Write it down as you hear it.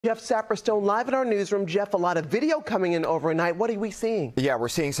Jeff Saperstone live in our newsroom. Jeff, a lot of video coming in overnight. What are we seeing? Yeah, we're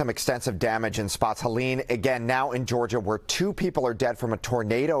seeing some extensive damage in spots. Helene, again, now in Georgia, where 2 people are dead from a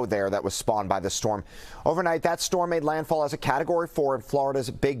tornado there that was spawned by the storm. Overnight, that storm made landfall as a Category 4 in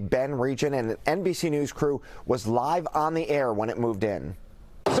Florida's Big Bend region, and an NBC News crew was live on the air when it moved in.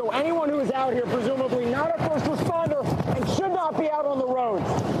 So anyone who is out here, presumably not a first responder and should not be out on the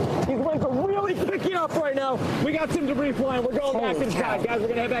roads. These winds are really picking up right now. We got some debris flying. We're going back inside. Guys, we're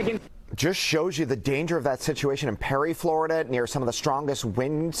going to head back in. Just shows you the danger of that situation in Perry, Florida, near some of the strongest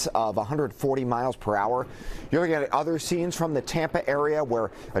winds of 140 miles per hour. You're looking at other scenes from the Tampa area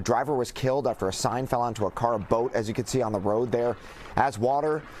where a driver was killed after a sign fell onto a car, boat, as you can see on the road there, as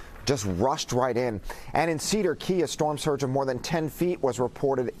water just rushed right in. And in Cedar Key, a storm surge of more than 10 feet was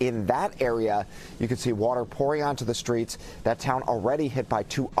reported in that area. You can see water pouring onto the streets. That town already hit by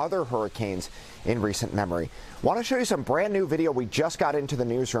 2 other hurricanes in recent memory. Want to show you some brand new video we just got into the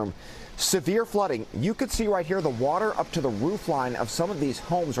newsroom. Severe flooding. You could see right here the water up to the roof line of some of these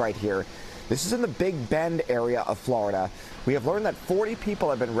homes right here. This is in the Big Bend area of Florida. We have learned that 40 people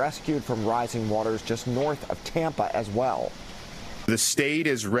have been rescued from rising waters just north of Tampa as well. The state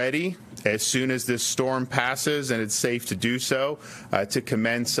is ready as soon as this storm passes and it's safe to do so to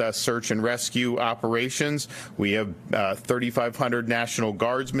commence search and rescue operations. We have 3,500 National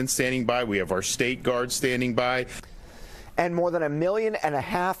Guardsmen standing by. We have our state guards standing by. And more than 1.5 million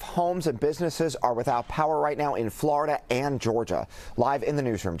homes and businesses are without power right now in Florida and Georgia. Live in the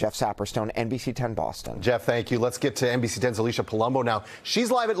newsroom, Jeff Saperstone, NBC 10 Boston. Jeff, thank you. Let's get to NBC 10's Alicia Palumbo now. She's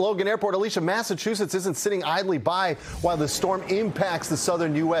live at Logan Airport. Alicia, Massachusetts isn't sitting idly by while the storm impacts the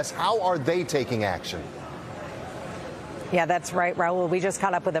southern U.S. How are they taking action? Yeah, that's right, Raul. We just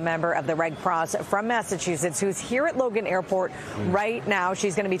caught up with a member of the Red Cross from Massachusetts who's here at Logan Airport right now.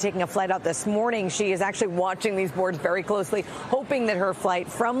 She's going to be taking a flight out this morning. She is actually watching these boards very closely, hoping that her flight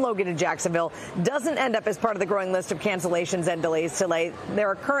from Logan to Jacksonville doesn't end up as part of the growing list of cancellations and delays today. There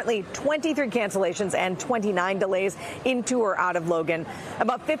are currently 23 cancellations and 29 delays into or out of Logan.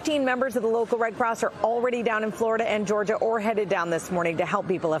 About 15 members of the local Red Cross are already down in Florida and Georgia or headed down this morning to help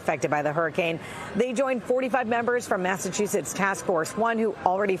people affected by the hurricane. They joined 45 members from Massachusetts Task Force 1 who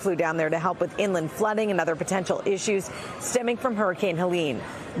already flew down there to help with inland flooding and other potential issues stemming from Hurricane Helene.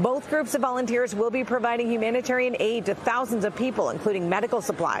 Both groups of volunteers will be providing humanitarian aid to thousands of people, including medical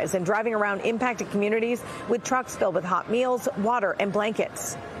supplies, and driving around impacted communities with trucks filled with hot meals, water, and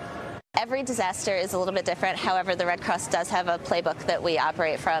blankets. Every disaster is a little bit different. However, the Red Cross does have a playbook that we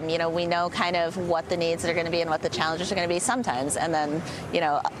operate from. You know, we know kind of what the needs are going to be and what the challenges are going to be sometimes. And then, you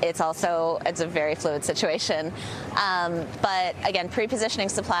know, it's a very fluid situation. But again, pre-positioning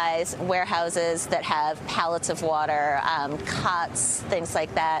supplies, warehouses that have pallets of water, cots, things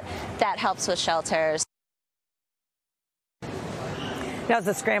like that, that helps with shelters. Now, as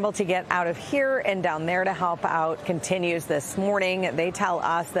the scramble to get out of here and down there to help out continues this morning, they tell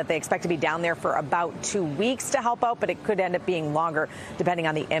us that they expect to be down there for about 2 weeks to help out, but it could end up being longer depending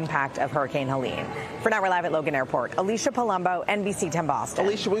on the impact of Hurricane Helene. For now, we're live at Logan Airport. Alicia Palumbo, NBC 10 Boston.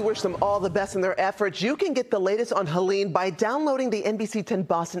 Alicia, we wish them all the best in their efforts. You can get the latest on Helene by downloading the NBC 10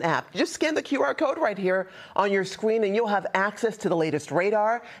 Boston app. Just scan the QR code right here on your screen, and you'll have access to the latest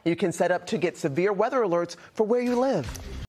radar. You can set up to get severe weather alerts for where you live.